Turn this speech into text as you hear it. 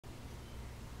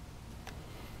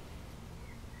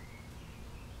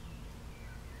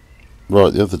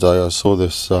Right, the other day I saw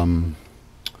this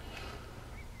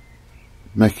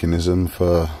mechanism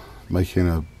for making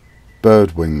a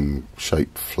bird wing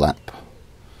shaped flap,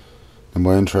 and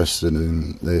my interest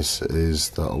in this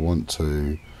is that I want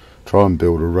to try and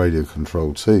build a radio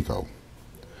controlled seagull.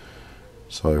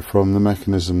 So from the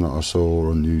mechanism that I saw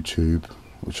on YouTube,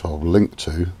 which I'll link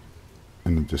to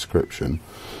in the description,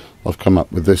 I've come up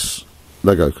with this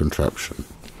Lego contraption.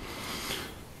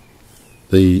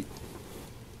 The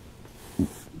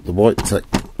white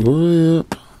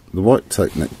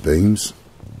Technic beams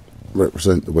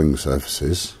represent the wing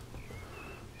surfaces,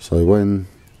 so when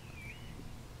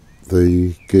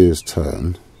the gears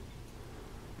turn,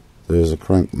 there's a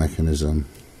crank mechanism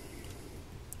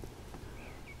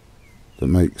that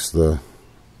makes the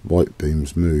white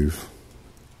beams move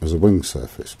as a wing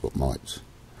surface but might.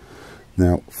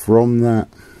 Now from that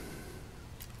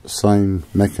same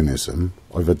mechanism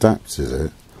I've adapted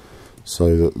it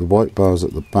so that the white bars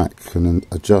at the back can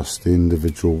adjust the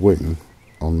individual wing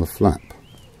on the flap,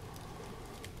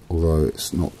 although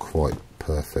it's not quite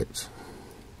perfect.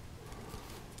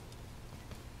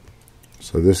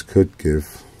 So this could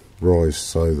give rise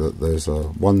so that there's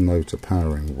one motor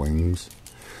powering wings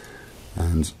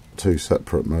and two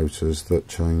separate motors that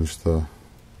change the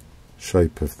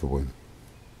shape of the wing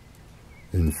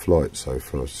in flight, so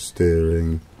for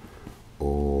steering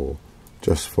or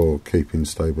just for keeping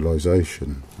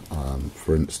stabilisation.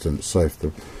 For instance, say if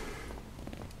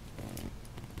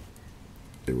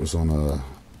it was on a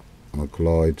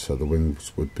glide, so the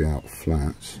wings would be out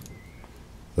flat,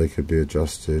 they could be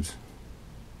adjusted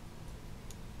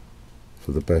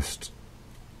for the best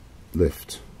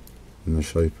lift in the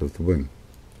shape of the wing.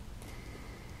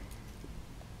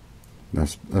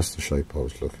 That's the shape I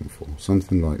was looking for,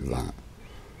 something like that,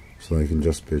 so they can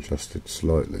just be adjusted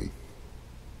slightly.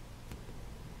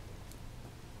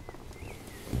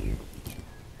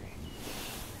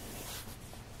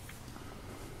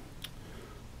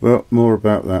 Well, more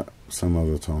about that some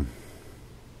other time.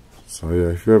 So yeah,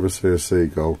 if you ever see a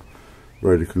seagull,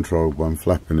 radio controlled one,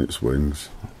 flapping its wings,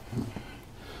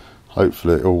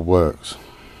 hopefully it all works.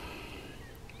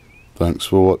 Thanks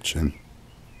for watching.